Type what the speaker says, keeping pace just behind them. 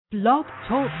Blog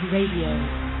Talk Radio.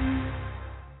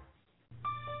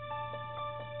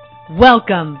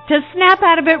 Welcome to Snap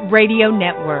Out of It Radio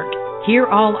Network. Hear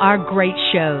all our great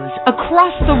shows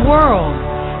across the world.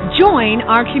 Join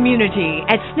our community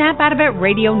at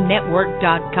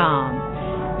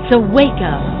snapoutofitradio.network.com. So wake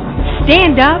up,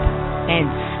 stand up,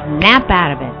 and snap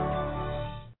out of it.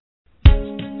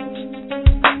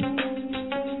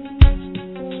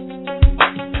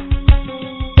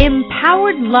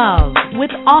 Empowered Love with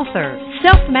author,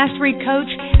 self-mastery coach,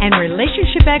 and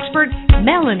relationship expert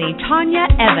Melanie Tanya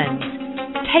Evans.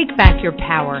 Take back your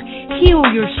power, heal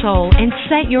your soul, and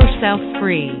set yourself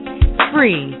free.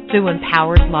 Free through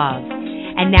Empowered Love.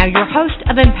 And now your host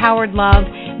of Empowered Love,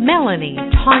 Melanie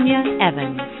Tanya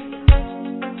Evans.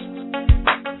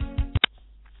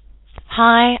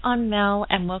 Hi, I'm Mel,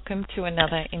 and welcome to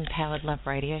another Empowered Love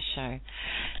radio show.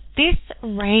 This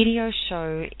radio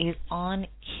show is on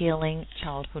healing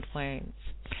childhood wounds.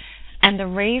 And the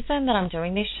reason that I'm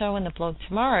doing this show and the blog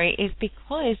tomorrow is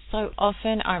because so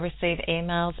often I receive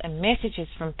emails and messages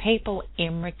from people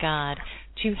in regard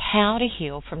to how to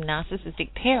heal from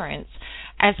narcissistic parents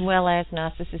as well as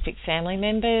narcissistic family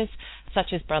members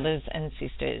such as brothers and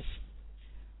sisters.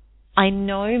 I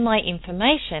know my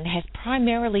information has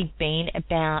primarily been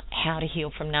about how to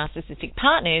heal from narcissistic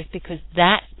partners because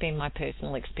that's been my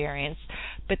personal experience,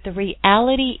 but the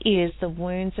reality is the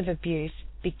wounds of abuse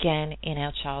began in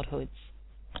our childhoods.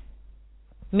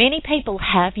 Many people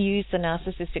have used the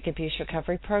Narcissistic Abuse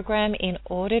Recovery Program in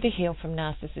order to heal from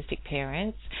narcissistic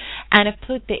parents and have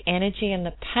put the energy and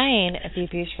the pain of the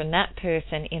abuse from that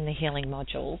person in the healing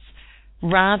modules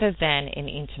rather than an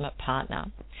intimate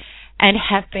partner, and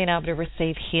have been able to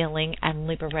receive healing and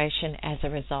liberation as a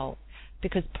result.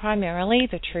 Because primarily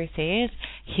the truth is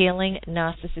healing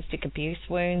narcissistic abuse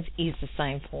wounds is the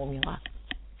same formula.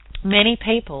 Many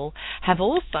people have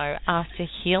also, after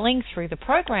healing through the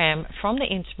program from the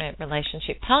intimate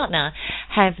relationship partner,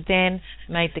 have then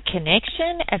made the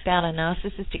connection about a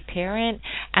narcissistic parent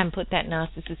and put that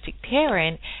narcissistic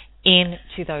parent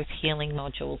into those healing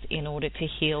modules in order to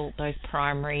heal those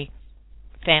primary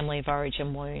family of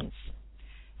origin wounds.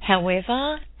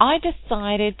 However, I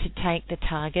decided to take the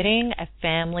targeting of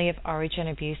family of origin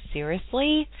abuse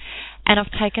seriously, and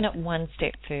I've taken it one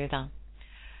step further.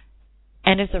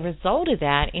 And as a result of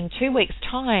that, in 2 weeks'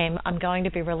 time, I'm going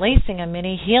to be releasing a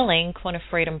mini healing Quantum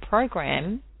Freedom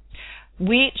program,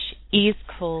 which is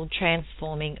called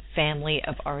Transforming Family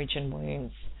of Origin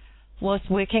Wounds. Whilst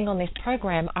working on this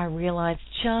program, I realized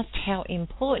just how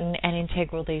important and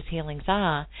integral these healings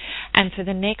are. And for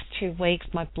the next 2 weeks,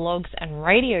 my blogs and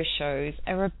radio shows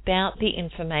are about the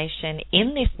information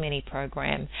in this mini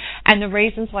program and the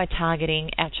reasons why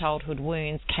targeting our childhood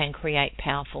wounds can create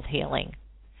powerful healing.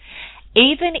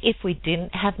 Even if we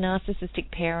didn't have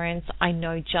narcissistic parents, I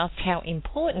know just how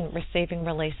important receiving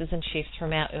releases and shifts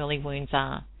from our early wounds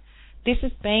are. This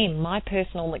has been my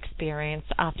personal experience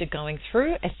after going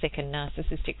through a second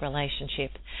narcissistic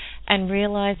relationship and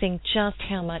realizing just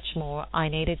how much more I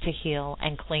needed to heal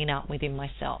and clean up within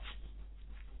myself.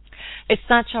 As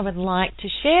such, I would like to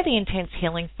share the intense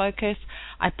healing focus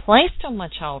I placed on my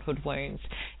childhood wounds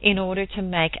in order to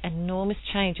make enormous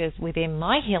changes within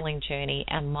my healing journey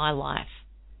and my life.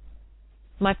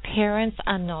 My parents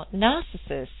are not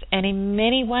narcissists, and in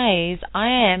many ways I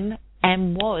am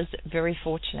and was very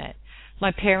fortunate.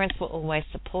 My parents were always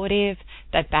supportive.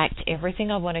 They backed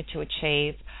everything I wanted to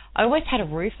achieve. I always had a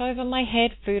roof over my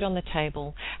head, food on the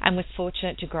table, and was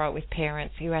fortunate to grow up with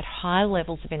parents who had high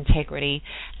levels of integrity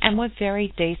and were very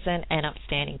decent and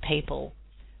upstanding people.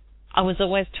 I was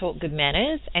always taught good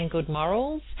manners and good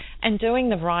morals, and doing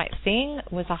the right thing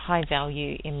was a high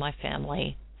value in my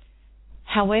family.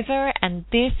 However, and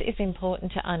this is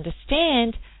important to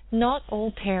understand, not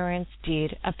all parents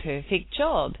did a perfect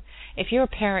job. If you're a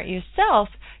parent yourself,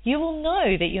 you will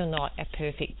know that you're not a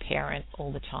perfect parent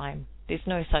all the time. There's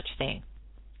no such thing.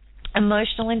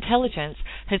 Emotional intelligence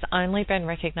has only been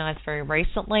recognized very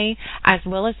recently, as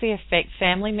well as the effect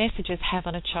family messages have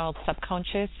on a child's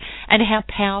subconscious and how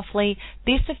powerfully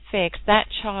this affects that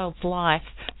child's life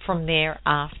from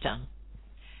thereafter.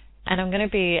 And I'm going to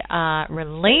be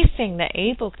releasing the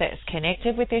ebook that's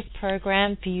connected with this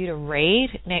program for you to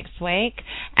read next week.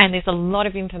 And there's a lot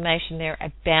of information there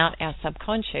about our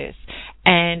subconscious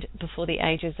and before the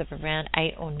ages of around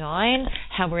 8 or 9,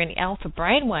 how we're in alpha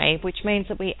brainwave, which means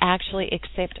that we actually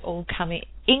accept all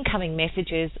incoming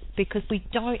messages because we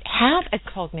don't have a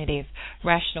cognitive,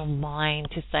 rational mind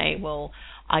to say, well,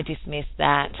 I dismiss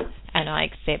that and I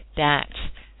accept that.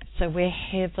 So we're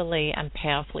heavily and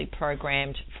powerfully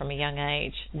programmed from a young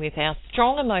age with our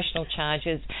strong emotional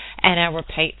charges and our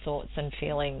repeat thoughts and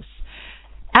feelings.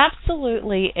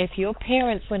 Absolutely, if your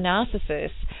parents were narcissists,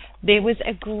 there was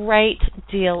a great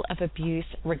deal of abuse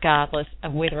regardless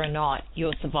of whether or not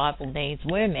your survival needs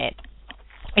were met.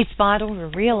 It's vital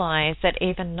to realize that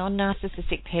even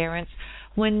non-narcissistic parents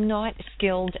were not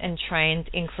skilled and trained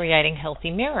in creating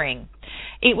healthy mirroring.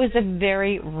 It was a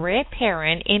very rare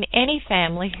parent in any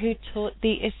family who taught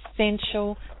the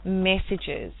essential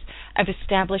messages of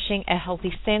establishing a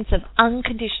healthy sense of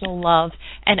unconditional love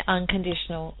and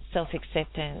unconditional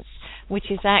self-acceptance, which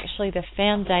is actually the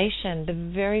foundation,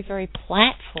 the very, very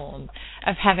platform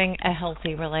of having a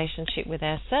healthy relationship with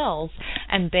ourselves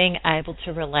and being able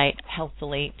to relate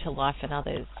healthily to life and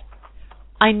others.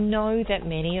 I know that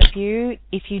many of you,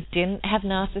 if you didn't have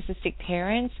narcissistic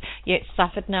parents, yet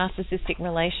suffered narcissistic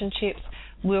relationships,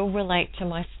 will relate to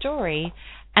my story.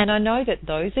 And I know that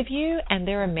those of you, and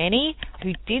there are many,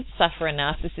 who did suffer a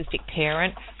narcissistic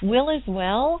parent will as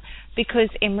well, because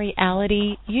in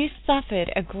reality, you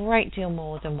suffered a great deal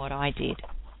more than what I did.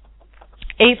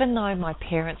 Even though my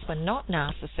parents were not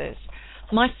narcissists,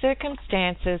 my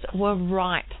circumstances were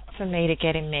ripe for me to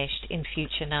get enmeshed in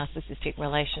future narcissistic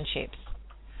relationships.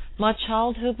 My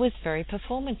childhood was very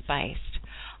performance-based.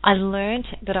 I learned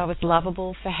that I was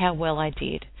lovable for how well I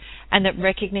did, and that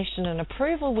recognition and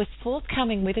approval was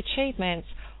forthcoming with achievements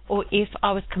or if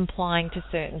I was complying to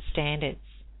certain standards.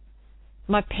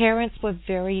 My parents were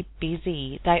very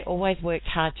busy. They always worked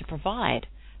hard to provide.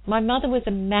 My mother was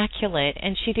immaculate,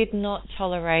 and she did not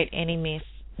tolerate any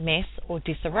mess or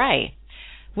disarray.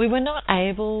 We were not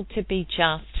able to be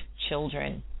just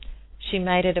children. She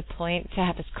made it a point to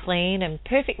have us clean and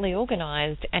perfectly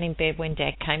organised and in bed when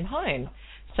Dad came home,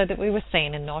 so that we were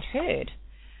seen and not heard.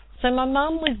 So my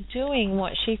mum was doing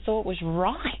what she thought was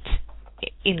right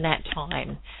in that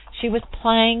time. She was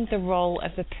playing the role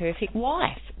of the perfect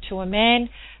wife to a man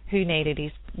who needed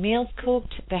his meals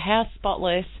cooked, the house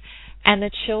spotless, and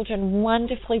the children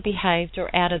wonderfully behaved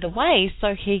or out of the way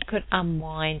so he could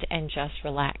unwind and just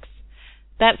relax.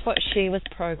 That's what she was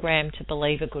programmed to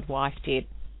believe a good wife did.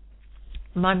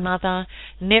 My mother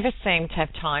never seemed to have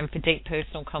time for deep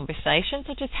personal conversations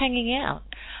or just hanging out.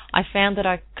 I found that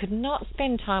I could not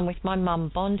spend time with my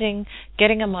mum bonding,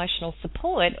 getting emotional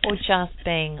support, or just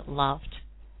being loved.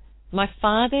 My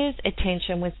father's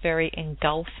attention was very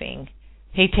engulfing.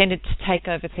 He tended to take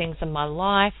over things in my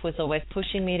life, was always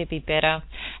pushing me to be better,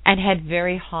 and had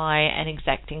very high and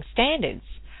exacting standards.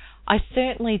 I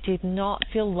certainly did not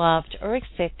feel loved or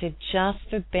accepted just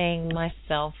for being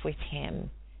myself with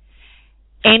him.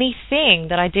 Anything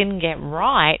that I didn't get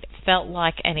right felt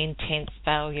like an intense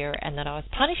failure and that I was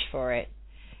punished for it.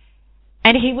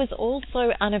 And he was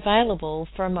also unavailable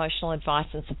for emotional advice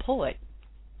and support.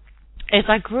 As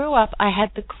I grew up, I had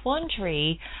the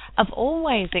quandary of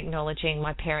always acknowledging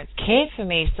my parents cared for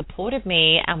me, supported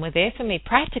me, and were there for me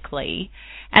practically,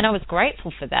 and I was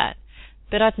grateful for that.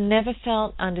 But I've never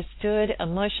felt understood,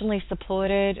 emotionally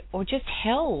supported, or just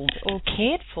held or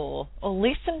cared for or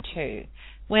listened to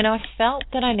when I felt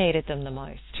that I needed them the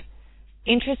most.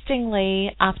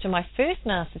 Interestingly, after my first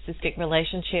narcissistic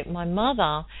relationship, my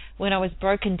mother, when I was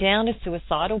broken down to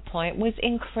suicidal point, was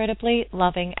incredibly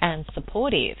loving and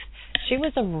supportive. She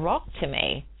was a rock to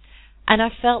me, and I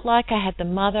felt like I had the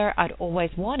mother I'd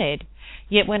always wanted.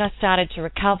 Yet when I started to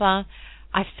recover,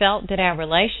 I felt that our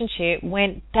relationship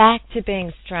went back to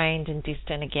being strained and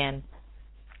distant again.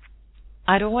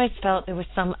 I'd always felt there was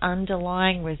some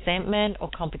underlying resentment or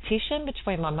competition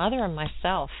between my mother and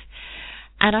myself.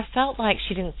 And I felt like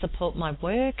she didn't support my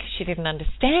work, she didn't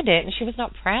understand it, and she was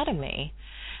not proud of me.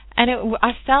 And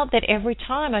I felt that every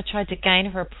time I tried to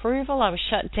gain her approval, I was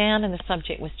shut down and the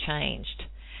subject was changed.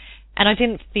 And I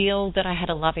didn't feel that I had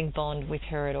a loving bond with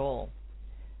her at all.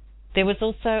 There was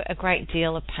also a great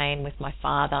deal of pain with my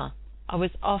father. I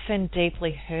was often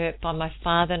deeply hurt by my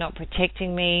father not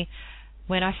protecting me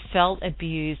when I felt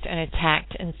abused and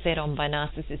attacked and set on by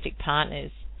narcissistic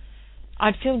partners.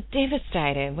 I'd feel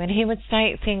devastated when he would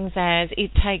say things as,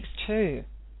 "It takes two,"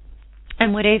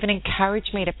 and would even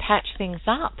encourage me to patch things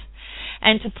up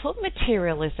and to put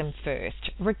materialism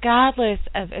first, regardless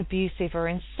of abusive or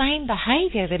insane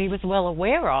behaviour that he was well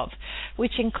aware of,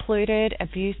 which included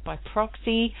abuse by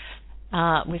proxy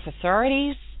with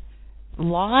authorities,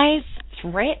 lies,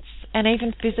 threats, and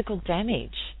even physical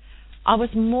damage. I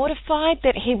was mortified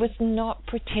that he was not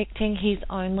protecting his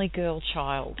only girl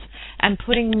child and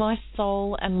putting my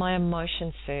soul and my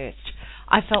emotions first.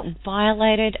 I felt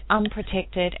violated,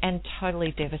 unprotected, and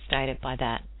totally devastated by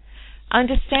that.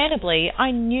 Understandably,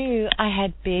 I knew I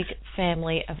had big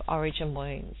family of origin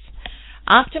wounds.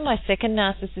 After my second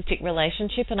narcissistic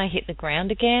relationship and I hit the ground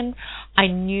again, I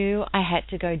knew I had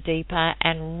to go deeper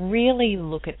and really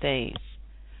look at these.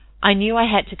 I knew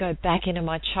I had to go back into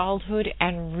my childhood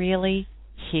and really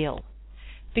heal.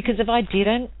 Because if I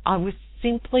didn't, I was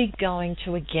simply going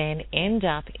to again end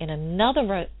up in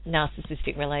another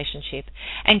narcissistic relationship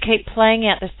and keep playing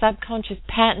out the subconscious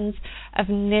patterns of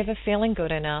never feeling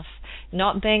good enough,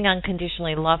 not being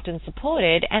unconditionally loved and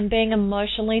supported, and being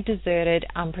emotionally deserted,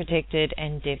 unprotected,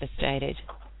 and devastated.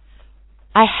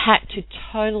 I had to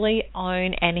totally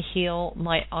own and heal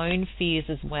my own fears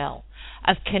as well,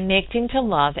 of connecting to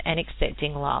love and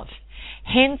accepting love.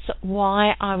 Hence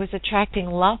why I was attracting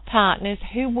love partners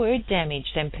who were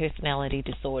damaged and personality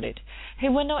disordered,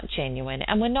 who were not genuine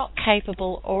and were not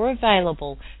capable or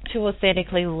available to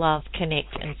authentically love,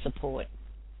 connect, and support.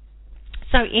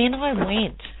 So in I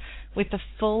went with the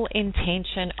full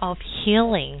intention of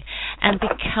healing and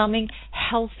becoming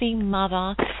healthy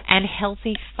mother and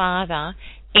healthy father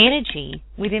energy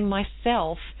within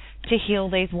myself to heal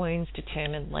these wounds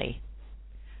determinedly.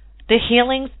 The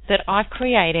healings that I've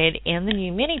created in the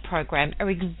new mini program are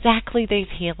exactly these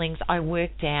healings I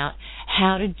worked out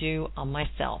how to do on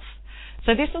myself.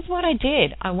 So this is what I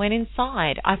did. I went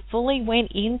inside. I fully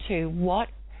went into what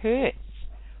hurts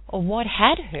or what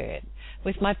had hurt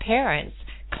with my parents,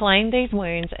 claimed these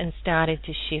wounds and started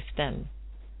to shift them.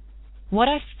 What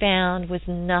I found was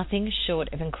nothing short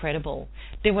of incredible.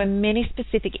 There were many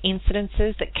specific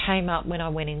incidences that came up when I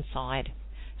went inside.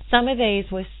 Some of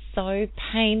these were so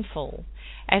painful,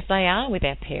 as they are with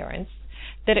our parents,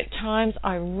 that at times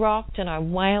I rocked and I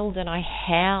wailed and I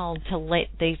howled to let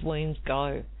these wounds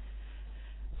go.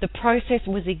 The process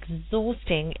was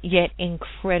exhausting yet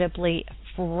incredibly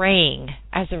freeing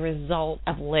as a result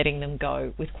of letting them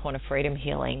go with Quantum Freedom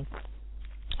Healing.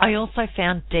 I also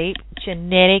found deep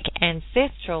genetic,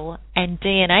 ancestral, and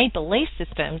DNA belief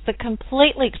systems that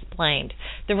completely explained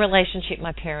the relationship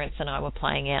my parents and I were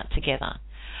playing out together.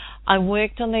 I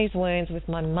worked on these wounds with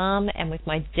my mum and with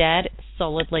my dad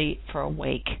solidly for a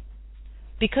week.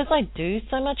 Because I do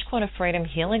so much Quantum Freedom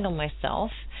Healing on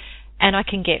myself, and I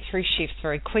can get through shifts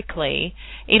very quickly,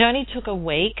 it only took a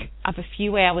week of a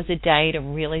few hours a day to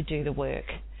really do the work.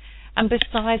 And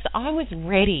besides, I was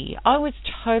ready. I was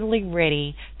totally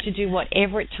ready to do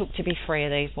whatever it took to be free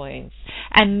of these wounds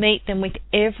and meet them with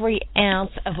every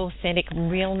ounce of authentic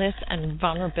realness and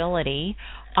vulnerability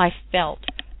I felt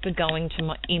for going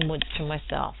inwards to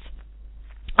myself.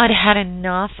 I'd had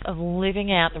enough of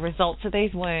living out the results of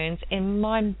these wounds in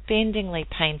mind-bendingly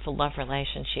painful love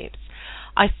relationships.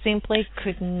 I simply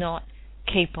could not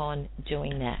keep on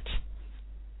doing that.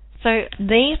 So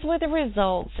these were the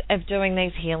results of doing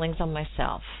these healings on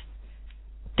myself.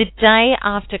 The day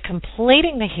after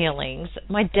completing the healings,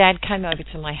 my dad came over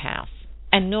to my house,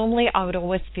 and normally I would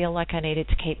always feel like I needed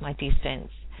to keep my distance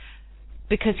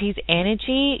because his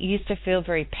energy used to feel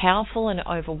very powerful and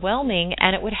overwhelming,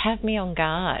 and it would have me on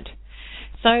guard.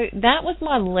 So that was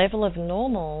my level of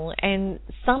normal, and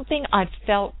something I'd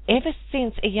felt ever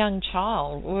since a young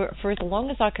child, or for as long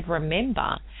as I could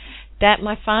remember, that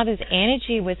my father's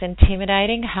energy was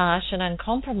intimidating, harsh, and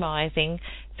uncompromising,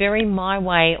 very my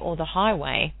way or the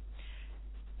highway.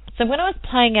 So when I was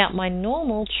playing out my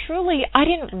normal, truly I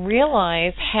didn't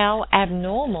realize how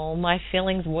abnormal my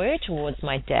feelings were towards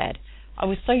my dad. I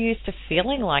was so used to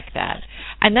feeling like that.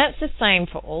 And that's the same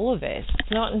for all of us. It's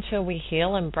not until we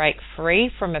heal and break free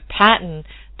from a pattern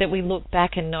that we look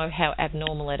back and know how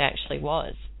abnormal it actually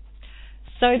was.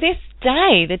 So this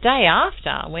day, the day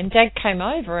after, when Dad came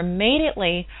over,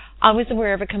 immediately I was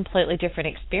aware of a completely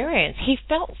different experience. He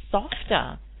felt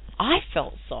softer. I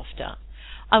felt softer.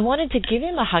 I wanted to give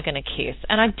him a hug and a kiss,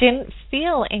 and I didn't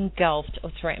feel engulfed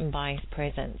or threatened by his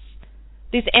presence.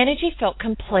 This energy felt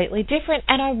completely different,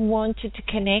 and I wanted to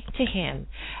connect to him.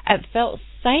 It felt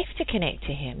safe to connect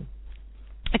to him.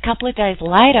 A couple of days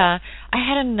later, I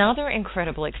had another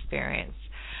incredible experience.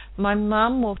 My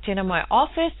mum walked into my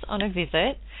office on a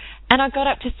visit, and I got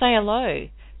up to say hello.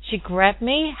 She grabbed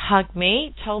me, hugged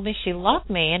me, told me she loved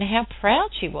me and how proud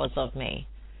she was of me.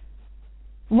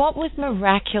 What was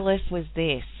miraculous was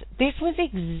this. This was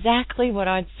exactly what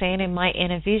I'd seen in my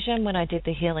inner vision when I did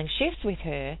the healing shifts with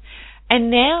her, and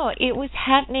now it was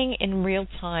happening in real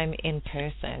time in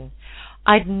person.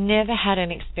 I'd never had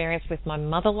an experience with my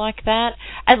mother like that,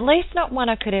 at least not one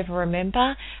I could ever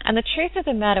remember, and the truth of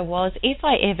the matter was, if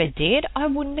I ever did, I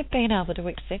wouldn't have been able to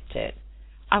accept it.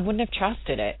 I wouldn't have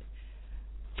trusted it.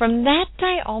 From that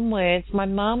day onwards, my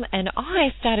mum and I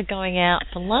started going out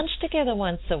for lunch together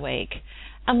once a week,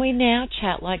 and we now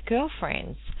chat like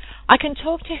girlfriends. I can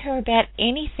talk to her about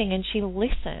anything and she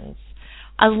listens.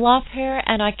 I love her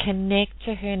and I connect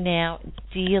to her now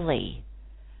dearly.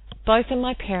 Both of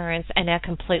my parents are now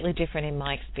completely different in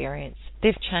my experience.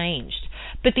 They've changed.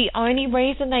 But the only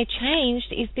reason they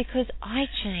changed is because I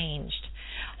changed.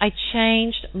 I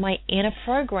changed my inner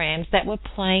programs that were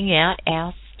playing out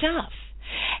our stuff.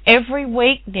 Every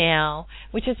week now,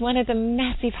 which is one of the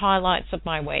massive highlights of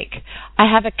my week, I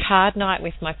have a card night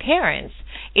with my parents.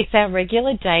 It's our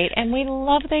regular date, and we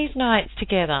love these nights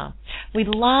together. We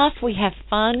laugh, we have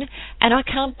fun, and I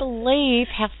can't believe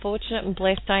how fortunate and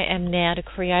blessed I am now to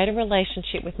create a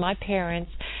relationship with my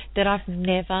parents that I've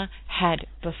never had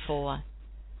before.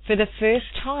 For the first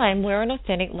time, we're an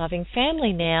authentic, loving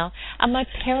family now, and my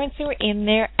parents are in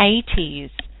their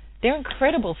 80s. They're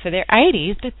incredible for their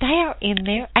 80s, but they are in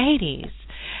their 80s.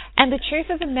 And the truth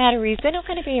of the matter is they're not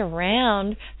going to be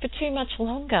around for too much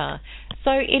longer.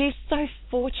 So it is so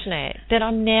fortunate that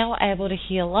I'm now able to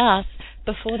heal us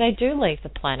before they do leave the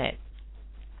planet.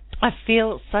 I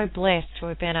feel so blessed to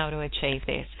have been able to achieve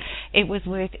this. It was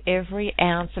worth every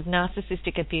ounce of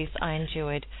narcissistic abuse I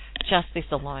endured, just this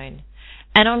alone.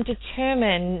 And I'm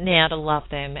determined now to love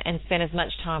them and spend as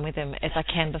much time with them as I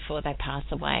can before they pass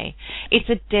away. It's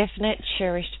a definite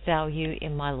cherished value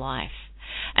in my life.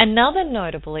 Another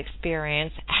notable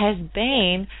experience has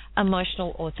been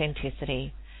emotional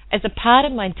authenticity. As a part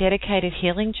of my dedicated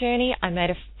healing journey, I made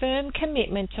a firm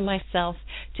commitment to myself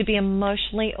to be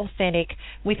emotionally authentic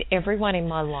with everyone in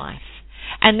my life.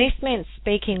 And this meant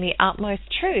speaking the utmost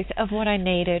truth of what I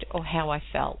needed or how I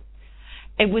felt.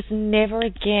 It was never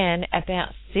again about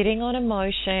sitting on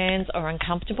emotions or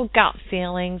uncomfortable gut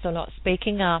feelings or not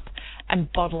speaking up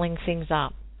and bottling things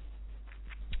up.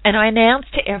 And I announced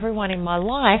to everyone in my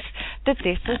life that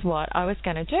this was what I was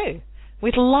going to do,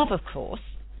 with love, of course.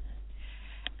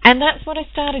 And that's what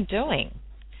I started doing.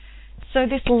 So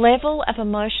this level of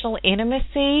emotional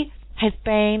intimacy has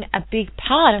been a big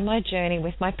part of my journey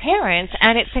with my parents,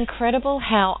 and it's incredible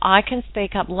how I can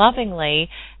speak up lovingly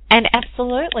and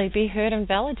absolutely be heard and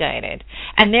validated.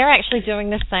 And they're actually doing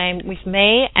the same with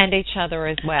me and each other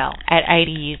as well at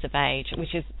 80 years of age,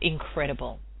 which is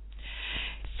incredible.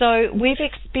 So we've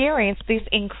experienced this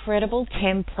incredible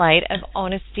template of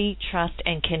honesty, trust,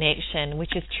 and connection,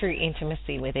 which is true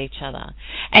intimacy with each other.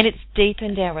 And it's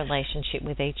deepened our relationship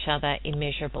with each other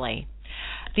immeasurably.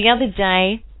 The other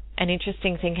day, an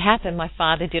interesting thing happened. My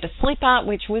father did a slip up,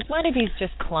 which was one of his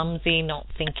just clumsy, not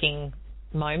thinking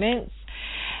moments.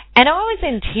 And I was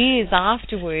in tears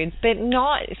afterwards, but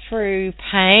not through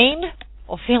pain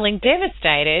or feeling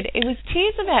devastated. It was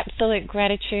tears of absolute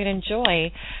gratitude and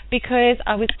joy because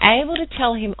I was able to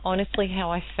tell him honestly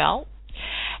how I felt.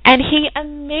 And he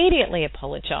immediately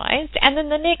apologized. And then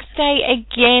the next day,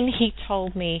 again, he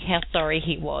told me how sorry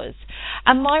he was.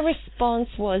 And my response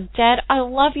was, Dad, I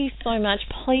love you so much.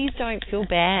 Please don't feel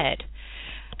bad.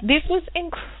 This was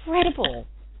incredible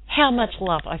how much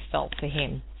love I felt for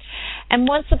him. And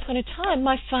once upon a time,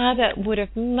 my father would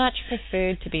have much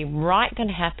preferred to be right than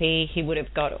happy. He would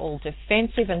have got all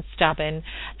defensive and stubborn,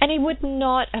 and he would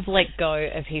not have let go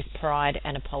of his pride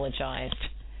and apologized.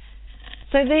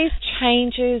 So these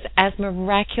changes, as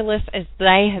miraculous as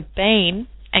they have been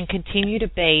and continue to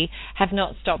be, have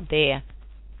not stopped there.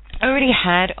 I already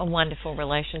had a wonderful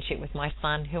relationship with my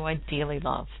son, who I dearly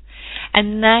love,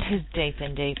 and that has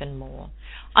deepened even more.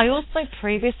 I also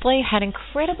previously had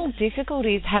incredible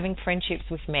difficulties having friendships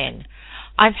with men.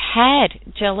 I've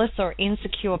had jealous or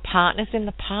insecure partners in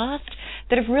the past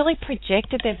that have really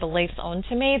projected their beliefs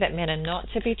onto me, that men are not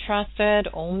to be trusted,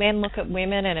 all men look at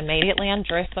women and immediately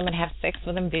undress them and have sex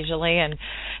with them visually, and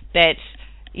that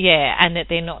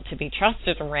they're not to be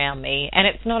trusted around me, and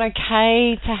it's not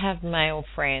okay to have male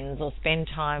friends or spend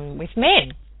time with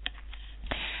men.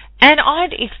 And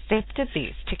I'd accepted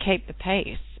this to keep the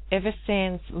peace ever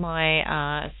since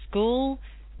my school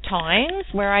times,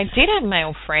 where I did have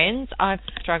male friends. I've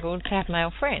struggled to have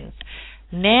male friends.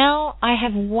 Now I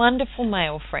have wonderful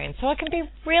male friends who I can be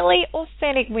really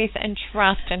authentic with and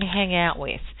trust and hang out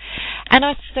with. And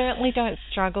I certainly don't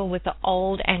struggle with the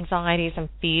old anxieties and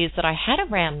fears that I had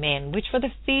around men, which were the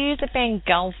fears of being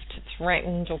engulfed,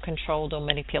 threatened, or controlled or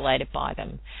manipulated by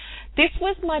them. This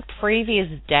was my previous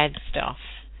dad stuff.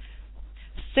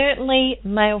 Certainly,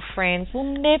 male friends will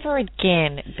never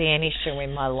again be an issue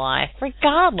in my life,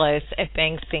 regardless of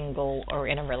being single or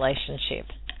in a relationship.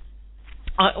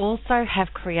 I also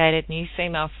have created new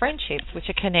female friendships which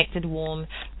are connected, warm,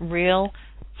 real,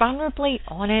 vulnerably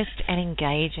honest and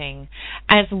engaging,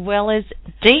 as well as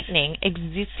deepening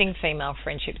existing female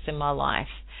friendships in my life.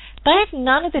 They have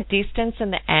none of the distance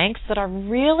and the angst that I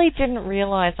really didn't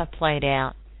realize I played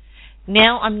out.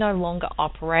 Now I'm no longer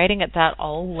operating at that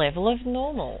old level of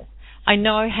normal. I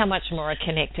know how much more I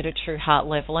connect at a true heart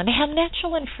level and how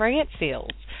natural and free it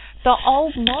feels. The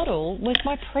old model was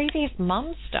my previous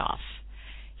mum stuff.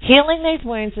 Healing these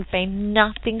wounds has been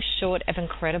nothing short of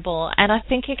incredible, and I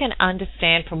think you can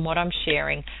understand from what I'm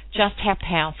sharing just how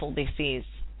powerful this is.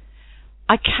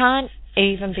 I can't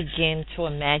even begin to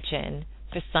imagine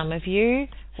for some of you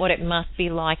what it must be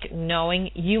like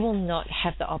knowing you will not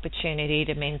have the opportunity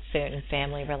to mend certain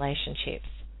family relationships.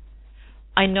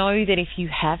 I know that if you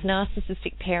have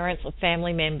narcissistic parents or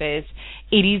family members,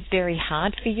 it is very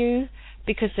hard for you,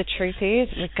 because the truth is,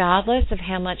 regardless of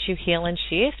how much you heal and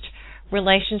shift,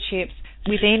 relationships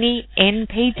with any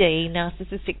NPD,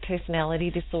 narcissistic personality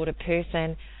disorder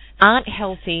person, aren't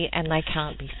healthy and they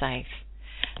can't be safe.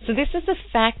 So this is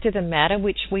a fact of the matter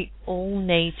which we all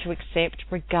need to accept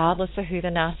regardless of who the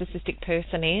narcissistic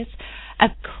person is.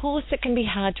 Of course it can be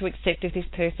hard to accept if this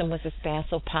person was a spouse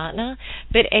or partner,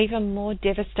 but even more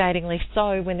devastatingly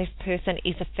so when this person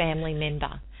is a family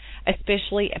member,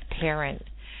 especially a parent,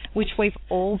 which we've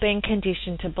all been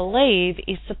conditioned to believe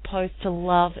is supposed to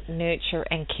love, nurture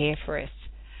and care for us.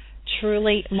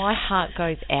 Truly, my heart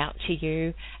goes out to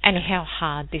you and how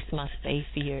hard this must be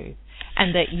for you,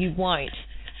 and that you won't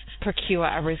procure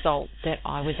a result that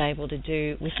I was able to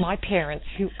do with my parents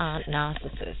who aren't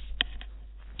narcissists.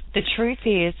 The truth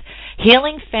is,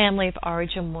 healing family of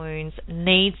origin wounds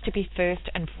needs to be first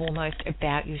and foremost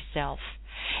about yourself.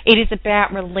 It is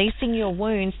about releasing your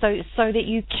wounds so that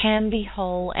you can be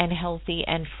whole and healthy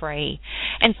and free,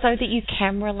 and so that you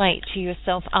can relate to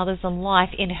yourself, others, and life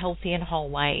in healthy and whole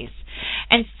ways,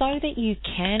 and so that you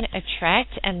can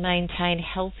attract and maintain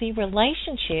healthy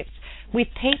relationships with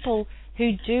people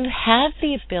who do have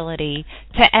the ability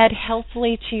to add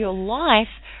healthily to your life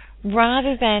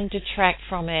rather than detract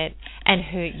from it and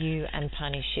hurt you and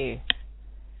punish you.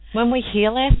 When we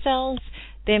heal ourselves,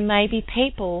 there may be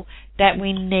people that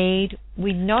we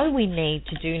know we need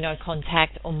to do no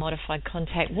contact or modified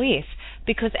contact with,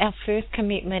 because our first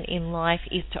commitment in life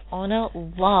is to honor,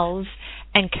 love,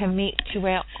 and commit to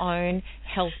our own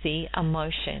healthy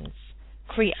emotions,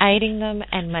 creating them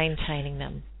and maintaining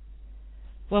them.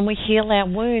 When we heal our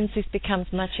wounds, this becomes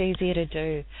much easier to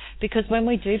do, because when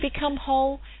we do become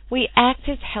whole, we act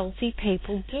as healthy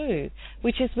people do,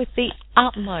 which is with the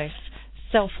utmost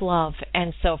self-love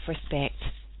and self-respect.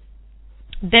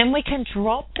 Then we can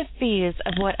drop the fears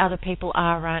of what other people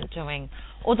are or aren't doing,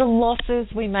 or the losses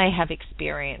we may have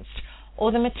experienced,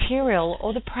 or the material,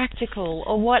 or the practical,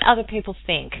 or what other people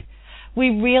think. We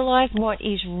realize what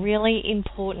is really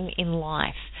important in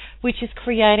life, which is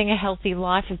creating a healthy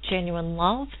life of genuine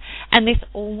love, and this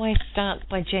always starts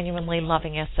by genuinely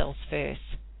loving ourselves first.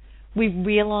 We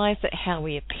realize that how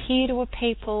we appear to a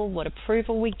people, what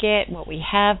approval we get, what we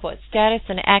have, what status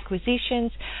and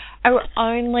acquisitions are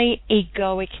only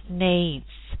egoic needs.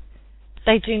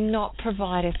 They do not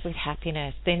provide us with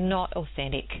happiness. They're not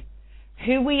authentic.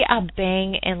 Who we are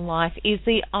being in life is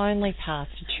the only path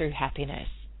to true happiness.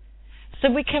 So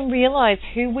we can realize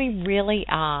who we really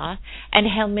are and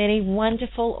how many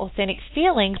wonderful, authentic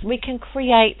feelings we can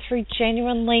create through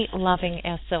genuinely loving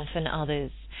ourselves and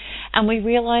others. And we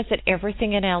realize that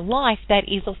everything in our life that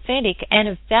is authentic and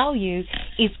of value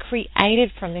is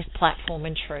created from this platform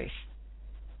and truth.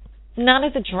 None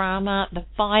of the drama, the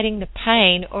fighting, the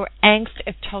pain, or angst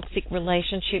of toxic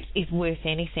relationships is worth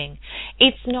anything.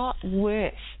 It's not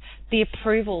worth the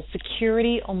approval,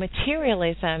 security, or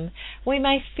materialism we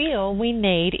may feel we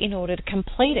need in order to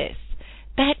complete us.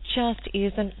 That just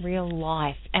isn't real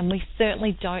life, and we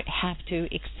certainly don't have to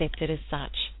accept it as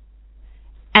such.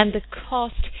 And the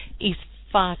cost is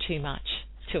far too much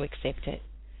to accept it.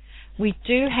 We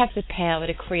do have the power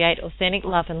to create authentic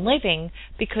love and living,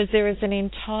 because there is an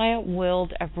entire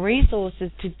world of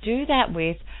resources to do that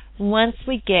with once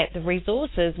we get the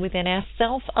resources within our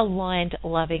self-aligned,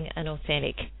 loving, and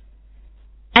authentic.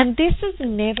 And this is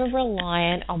never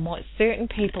reliant on what certain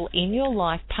people in your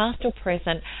life, past or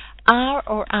present, are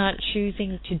or aren't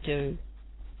choosing to do.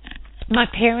 My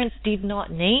parents did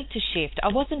not need to shift.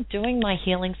 I wasn't doing my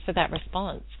healings for that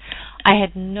response. I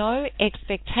had no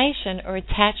expectation or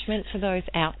attachment to those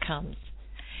outcomes.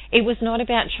 It was not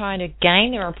about trying to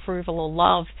gain their approval or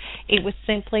love. It was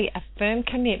simply a firm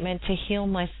commitment to heal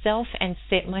myself and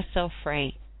set myself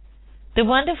free. The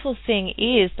wonderful thing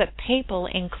is that people,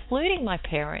 including my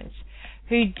parents,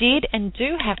 who did and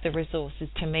do have the resources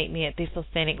to meet me at this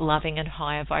authentic, loving, and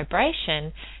higher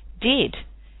vibration, did,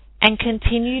 and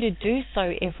continue to do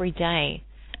so every day.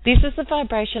 This is the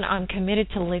vibration I'm committed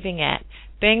to living at,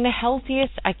 being the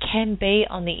healthiest I can be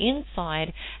on the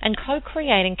inside, and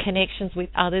co-creating connections with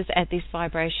others at this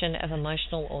vibration of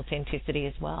emotional authenticity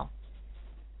as well.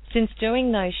 Since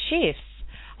doing those shifts,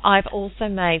 I've also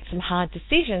made some hard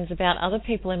decisions about other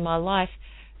people in my life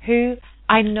who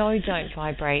I know don't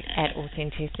vibrate at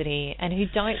authenticity and who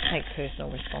don't take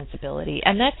personal responsibility,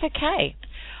 and that's okay.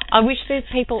 I wish those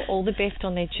people all the best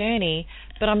on their journey,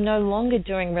 but I'm no longer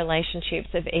doing relationships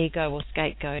of ego or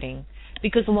scapegoating,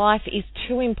 because life is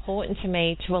too important to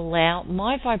me to allow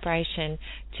my vibration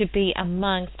to be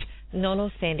amongst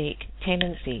non-authentic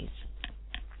tendencies.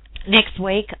 Next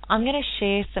week, I'm going to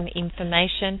share some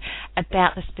information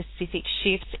about the specific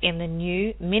shifts in the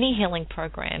new mini healing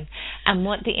program and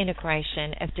what the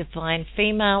integration of divine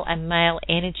female and male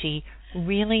energy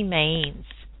really means.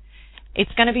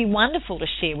 It's going to be wonderful to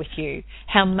share with you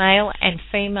how male and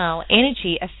female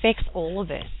energy affects all of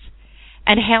us,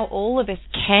 and how all of us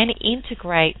can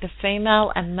integrate the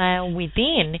female and male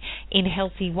within in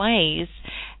healthy ways,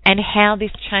 and how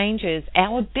this changes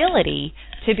our ability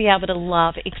to be able to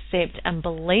love, accept, and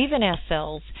believe in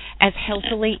ourselves as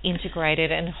healthily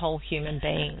integrated and whole human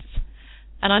beings.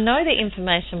 And I know the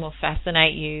information will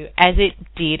fascinate you as it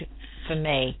did for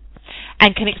me,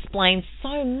 and can explain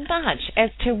so much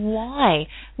as to why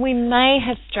we may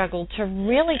have struggled to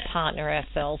really partner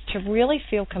ourselves, to really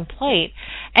feel complete,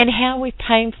 and how we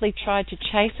painfully tried to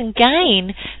chase and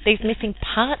gain these missing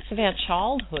parts of our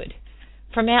childhood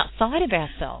from outside of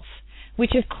ourselves,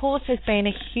 which of course has been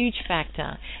a huge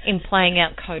factor in playing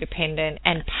out codependent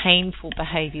and painful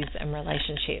behaviours and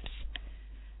relationships.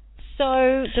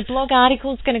 So the blog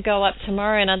article is going to go up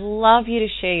tomorrow, and I'd love you to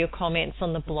share your comments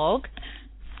on the blog.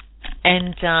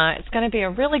 And it's going to be a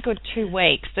really good 2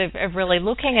 weeks of really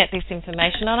looking at this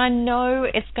information. And I know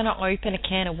it's going to open a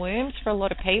can of worms for a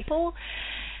lot of people.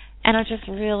 And I just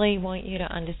really want you to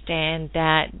understand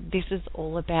that this is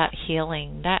all about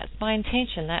healing. That's my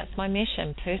intention. That's my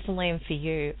mission, personally and for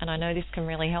you. And I know this can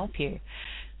really help you.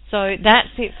 So that's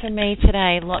it for me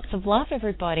today. Lots of love,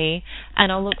 everybody.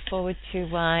 And I'll look forward to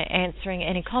answering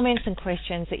any comments and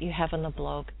questions that you have on the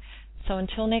blog. So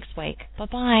until next week,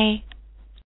 bye-bye.